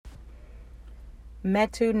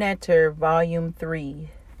Metu Neter, Volume 3,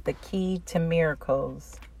 The Key to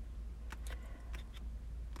Miracles.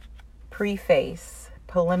 Preface,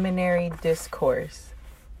 Preliminary Discourse,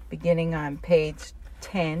 beginning on page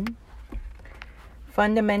 10.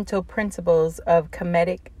 Fundamental Principles of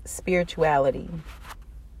Kemetic Spirituality.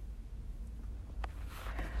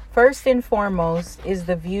 First and foremost is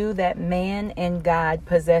the view that man and God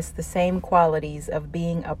possess the same qualities of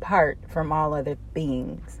being apart from all other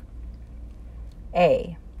beings.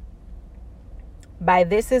 A. By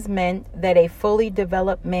this is meant that a fully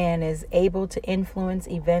developed man is able to influence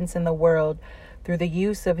events in the world through the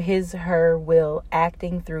use of his/her will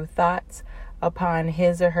acting through thoughts upon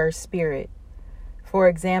his or her spirit. For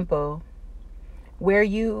example, were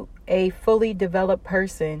you a fully developed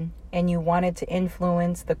person and you wanted to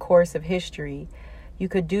influence the course of history, you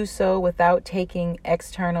could do so without taking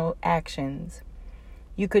external actions.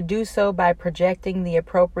 You could do so by projecting the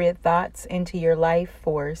appropriate thoughts into your life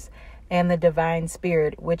force and the divine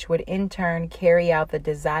spirit, which would in turn carry out the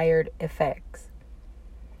desired effects.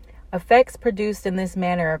 Effects produced in this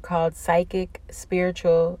manner are called psychic,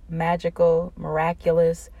 spiritual, magical,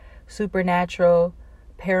 miraculous, supernatural,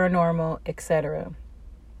 paranormal, etc.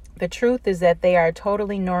 The truth is that they are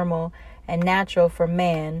totally normal and natural for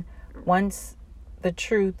man once the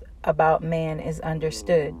truth about man is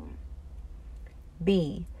understood.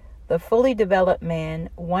 B. The fully developed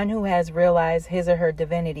man, one who has realized his or her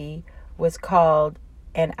divinity, was called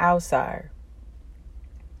an Ausar.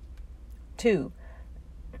 2.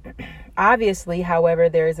 Obviously, however,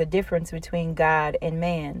 there is a difference between God and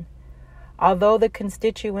man. Although the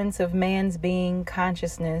constituents of man's being,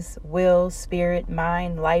 consciousness, will, spirit,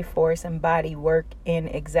 mind, life force, and body work in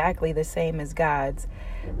exactly the same as God's,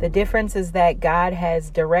 the difference is that God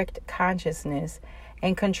has direct consciousness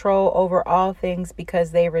and control over all things because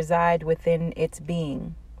they reside within its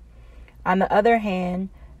being. On the other hand,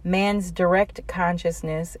 man's direct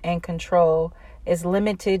consciousness and control is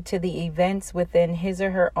limited to the events within his or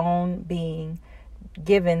her own being,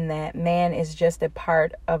 given that man is just a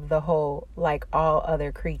part of the whole, like all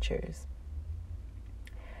other creatures.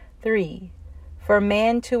 3. For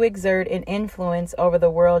man to exert an influence over the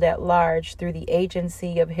world at large through the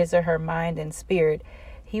agency of his or her mind and spirit,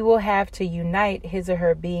 he will have to unite his or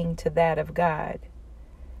her being to that of God.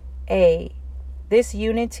 A. This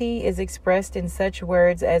unity is expressed in such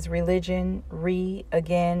words as religion,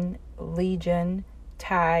 again, legion,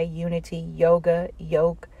 tie, unity, yoga,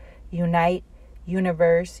 yoke, unite,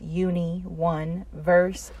 universe, uni, one,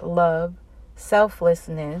 verse, love,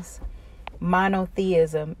 selflessness,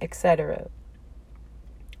 monotheism, etc.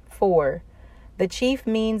 4. The chief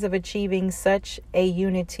means of achieving such a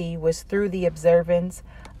unity was through the observance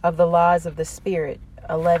of the laws of the spirit,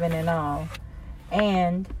 11 in all,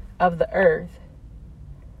 and of the earth.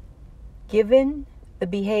 Given the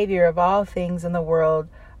behavior of all things in the world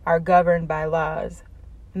are governed by laws,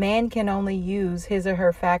 man can only use his or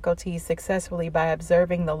her faculties successfully by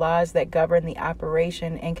observing the laws that govern the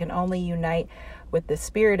operation and can only unite with the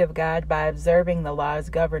Spirit of God by observing the laws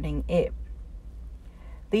governing it.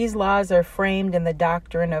 These laws are framed in the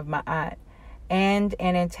doctrine of Ma'at, and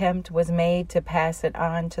an attempt was made to pass it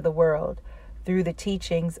on to the world through the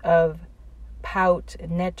teachings of Paut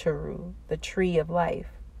Neteru, the tree of life.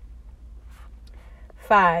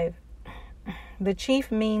 5. The chief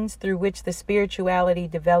means through which the spirituality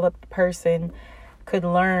developed person could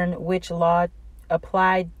learn which law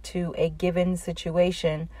applied to a given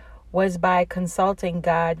situation was by consulting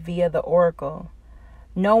God via the oracle.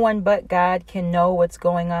 No one but God can know what's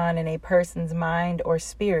going on in a person's mind or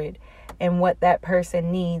spirit and what that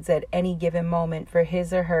person needs at any given moment for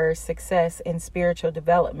his or her success in spiritual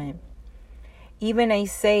development. Even a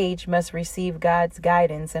sage must receive God's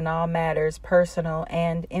guidance in all matters, personal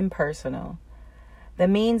and impersonal. The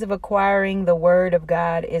means of acquiring the word of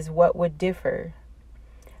God is what would differ.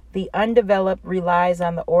 The undeveloped relies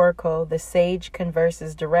on the oracle, the sage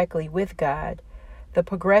converses directly with God. The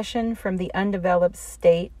progression from the undeveloped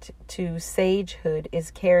state to sagehood is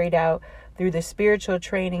carried out through the spiritual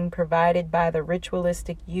training provided by the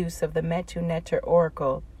ritualistic use of the Metu Neter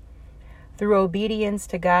oracle. Through obedience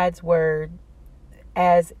to God's word,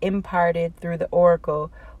 as imparted through the oracle,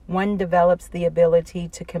 one develops the ability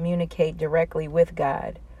to communicate directly with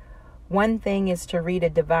God. One thing is to read a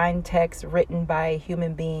divine text written by a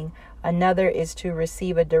human being. Another is to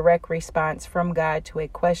receive a direct response from God to a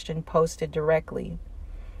question posted directly.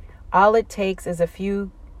 All it takes is a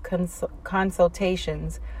few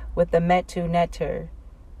consultations with the Metu Neter,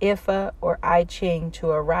 Ifa, or I Ching to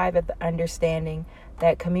arrive at the understanding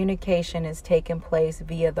that communication is taking place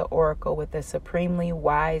via the oracle with a supremely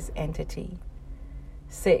wise entity.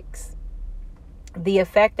 6. The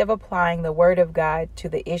effect of applying the Word of God to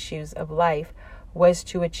the issues of life was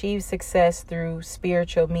to achieve success through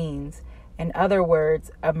spiritual means, in other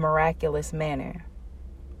words, a miraculous manner.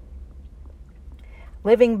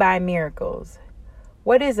 Living by miracles.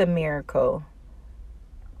 What is a miracle?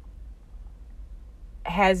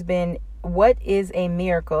 What is a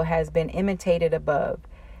miracle has been imitated above.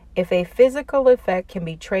 If a physical effect can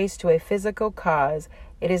be traced to a physical cause,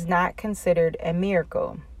 it is not considered a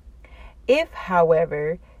miracle. If,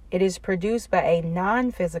 however, it is produced by a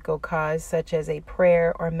non-physical cause, such as a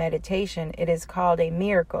prayer or meditation, it is called a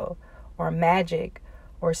miracle, or magic,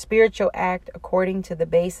 or spiritual act according to the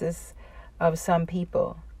basis of some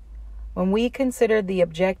people. When we consider the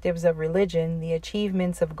objectives of religion, the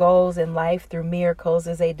achievements of goals in life through miracles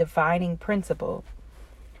is a defining principle.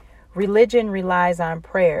 Religion relies on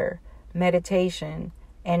prayer, meditation,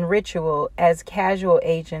 and ritual as casual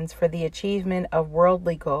agents for the achievement of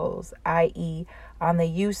worldly goals, i.e., on the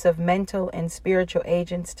use of mental and spiritual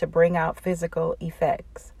agents to bring out physical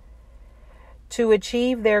effects. To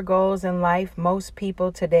achieve their goals in life, most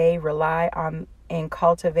people today rely on and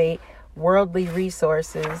cultivate worldly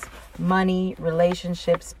resources, money,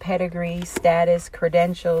 relationships, pedigree, status,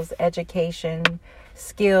 credentials, education,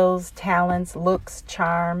 skills, talents, looks,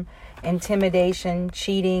 charm, intimidation,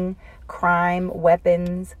 cheating, crime,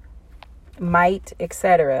 weapons, might,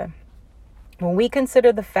 etc. When we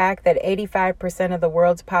consider the fact that 85% of the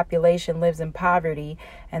world's population lives in poverty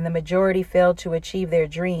and the majority fail to achieve their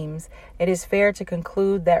dreams, it is fair to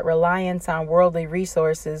conclude that reliance on worldly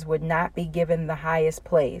resources would not be given the highest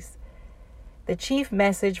place. The chief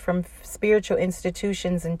message from spiritual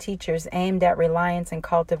institutions and teachers aimed at reliance and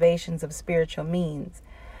cultivations of spiritual means.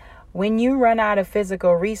 When you run out of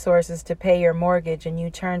physical resources to pay your mortgage and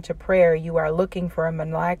you turn to prayer, you are looking for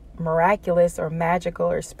a miraculous or magical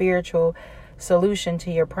or spiritual solution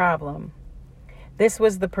to your problem. This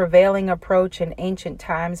was the prevailing approach in ancient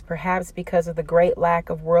times, perhaps because of the great lack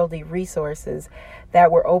of worldly resources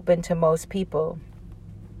that were open to most people.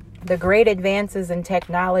 The great advances in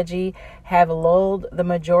technology have lulled the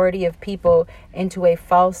majority of people into a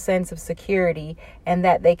false sense of security and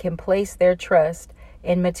that they can place their trust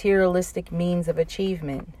in materialistic means of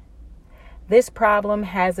achievement. This problem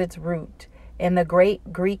has its root in the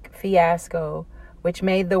great Greek fiasco, which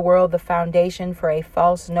made the world the foundation for a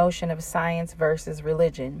false notion of science versus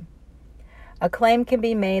religion. A claim can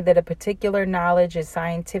be made that a particular knowledge is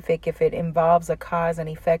scientific if it involves a cause and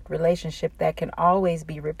effect relationship that can always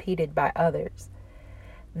be repeated by others.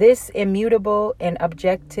 This immutable and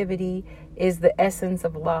objectivity is the essence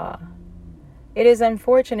of law. It is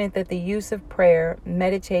unfortunate that the use of prayer,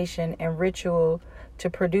 meditation, and ritual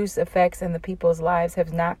to produce effects in the people's lives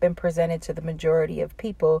has not been presented to the majority of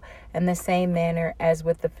people in the same manner as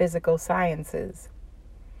with the physical sciences.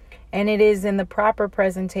 And it is in the proper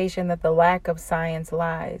presentation that the lack of science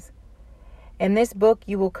lies. In this book,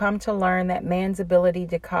 you will come to learn that man's ability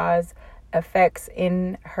to cause effects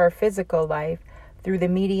in her physical life through the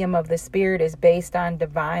medium of the Spirit is based on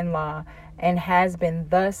divine law and has been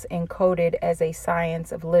thus encoded as a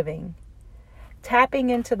science of living. Tapping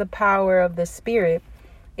into the power of the Spirit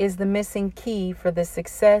is the missing key for the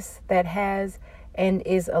success that has and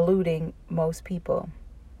is eluding most people.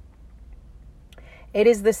 It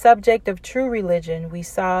is the subject of true religion. We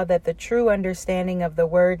saw that the true understanding of the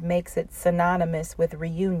word makes it synonymous with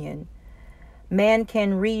reunion. Man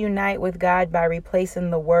can reunite with God by replacing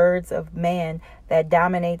the words of man that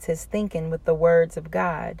dominates his thinking with the words of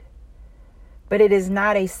God. But it is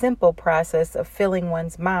not a simple process of filling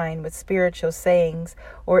one's mind with spiritual sayings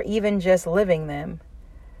or even just living them.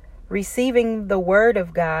 Receiving the word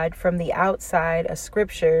of God from the outside, a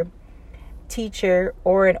scripture, teacher,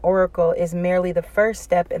 or an oracle is merely the first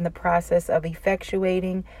step in the process of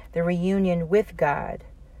effectuating the reunion with God.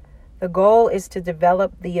 The goal is to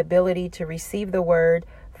develop the ability to receive the word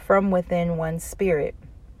from within one's spirit,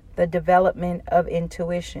 the development of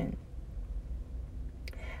intuition.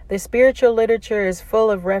 The spiritual literature is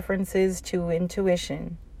full of references to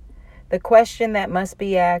intuition. The question that must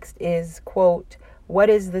be asked is, quote, what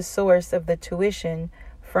is the source of the tuition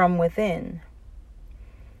from within?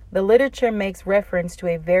 The literature makes reference to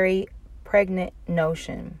a very pregnant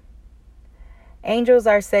notion. Angels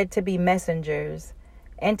are said to be messengers,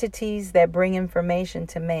 entities that bring information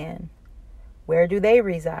to man. Where do they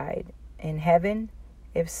reside? In heaven?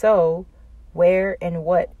 If so, where and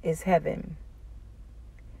what is heaven?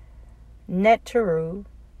 Neteru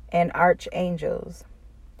and archangels.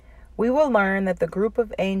 We will learn that the group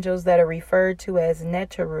of angels that are referred to as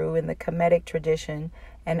Neteru in the Kemetic tradition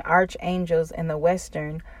and archangels in the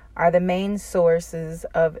Western are the main sources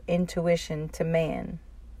of intuition to man.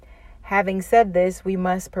 Having said this, we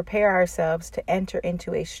must prepare ourselves to enter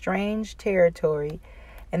into a strange territory.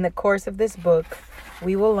 In the course of this book,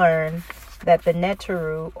 we will learn that the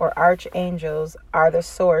Neteru, or archangels, are the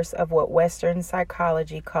source of what Western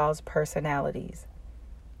psychology calls personalities.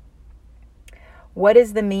 What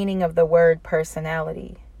is the meaning of the word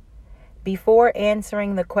personality? Before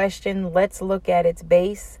answering the question, let's look at its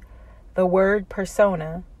base. The word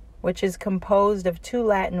persona, which is composed of two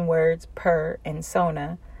Latin words, per and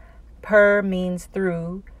sona. Per means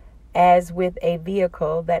through, as with a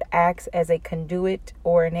vehicle that acts as a conduit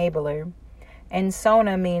or enabler, and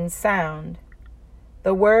sona means sound.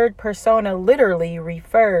 The word persona literally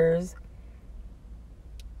refers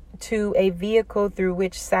to a vehicle through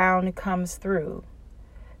which sound comes through.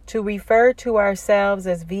 To refer to ourselves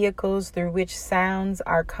as vehicles through which sounds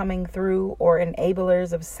are coming through, or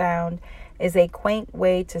enablers of sound, is a quaint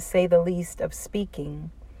way, to say the least, of speaking,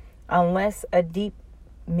 unless a deep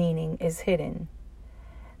meaning is hidden.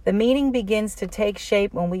 The meaning begins to take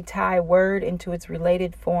shape when we tie word into its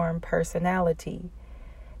related form, personality.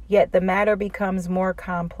 Yet the matter becomes more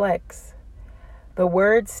complex. The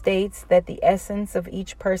word states that the essence of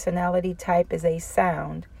each personality type is a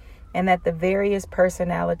sound, and that the various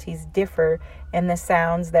personalities differ in the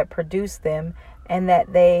sounds that produce them, and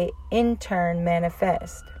that they in turn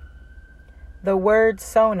manifest. The word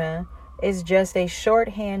sona is just a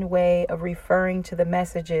shorthand way of referring to the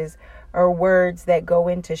messages or words that go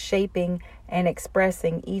into shaping and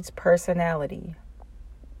expressing each personality.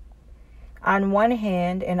 On one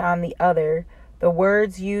hand and on the other, the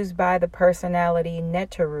words used by the personality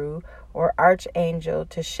Neteru, or archangel,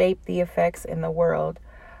 to shape the effects in the world.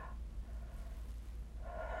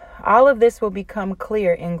 All of this will become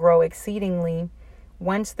clear and grow exceedingly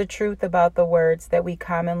once the truth about the words that we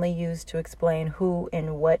commonly use to explain who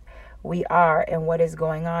and what we are and what is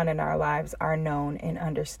going on in our lives are known and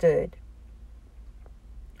understood.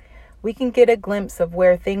 We can get a glimpse of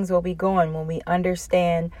where things will be going when we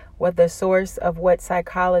understand what the source of what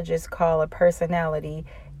psychologists call a personality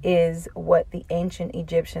is, what the ancient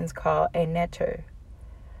Egyptians call a neter.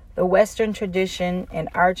 The Western tradition, an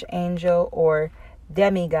archangel or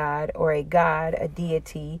demigod, or a god, a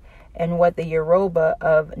deity, and what the Yoruba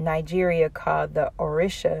of Nigeria call the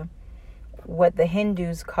Orisha, what the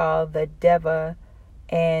Hindus call the Deva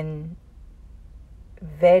and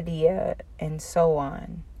Vedya, and so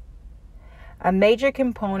on. A major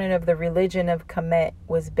component of the religion of Kemet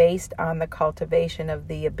was based on the cultivation of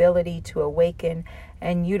the ability to awaken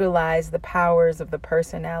and utilize the powers of the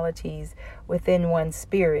personalities within one's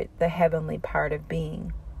spirit, the heavenly part of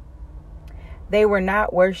being. They were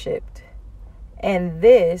not worshipped, and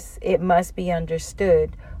this, it must be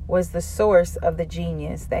understood, was the source of the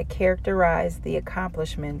genius that characterized the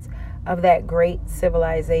accomplishments of that great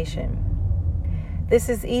civilization. This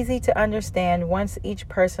is easy to understand once each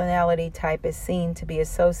personality type is seen to be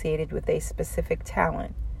associated with a specific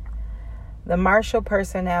talent. The martial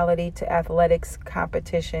personality to athletics,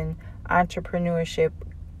 competition, entrepreneurship,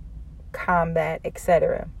 combat,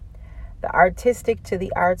 etc. The artistic to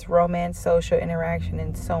the arts, romance, social interaction,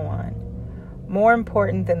 and so on. More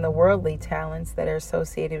important than the worldly talents that are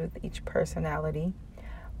associated with each personality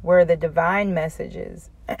were the divine messages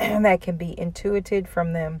that can be intuited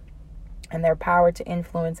from them, and their power to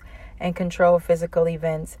influence and control physical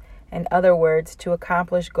events, in other words, to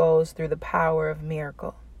accomplish goals through the power of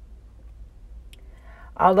miracle.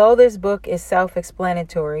 Although this book is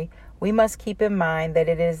self-explanatory, we must keep in mind that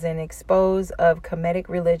it is an expose of Kemetic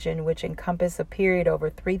religion which encompass a period over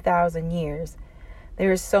 3,000 years.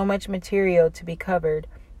 There is so much material to be covered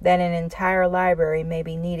that an entire library may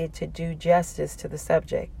be needed to do justice to the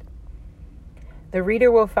subject. The reader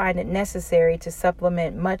will find it necessary to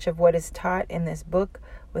supplement much of what is taught in this book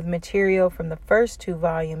with material from the first 2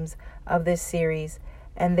 volumes of this series,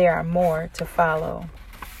 and there are more to follow.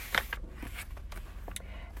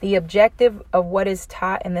 The objective of what is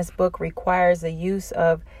taught in this book requires the use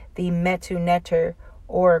of the Metu Neter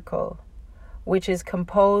Oracle, which is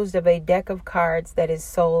composed of a deck of cards that is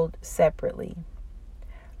sold separately.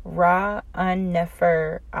 Ra Un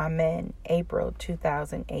Nefer Amen, April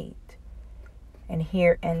 2008. And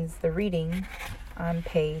here ends the reading on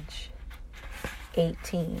page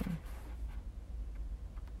 18.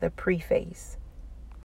 The preface.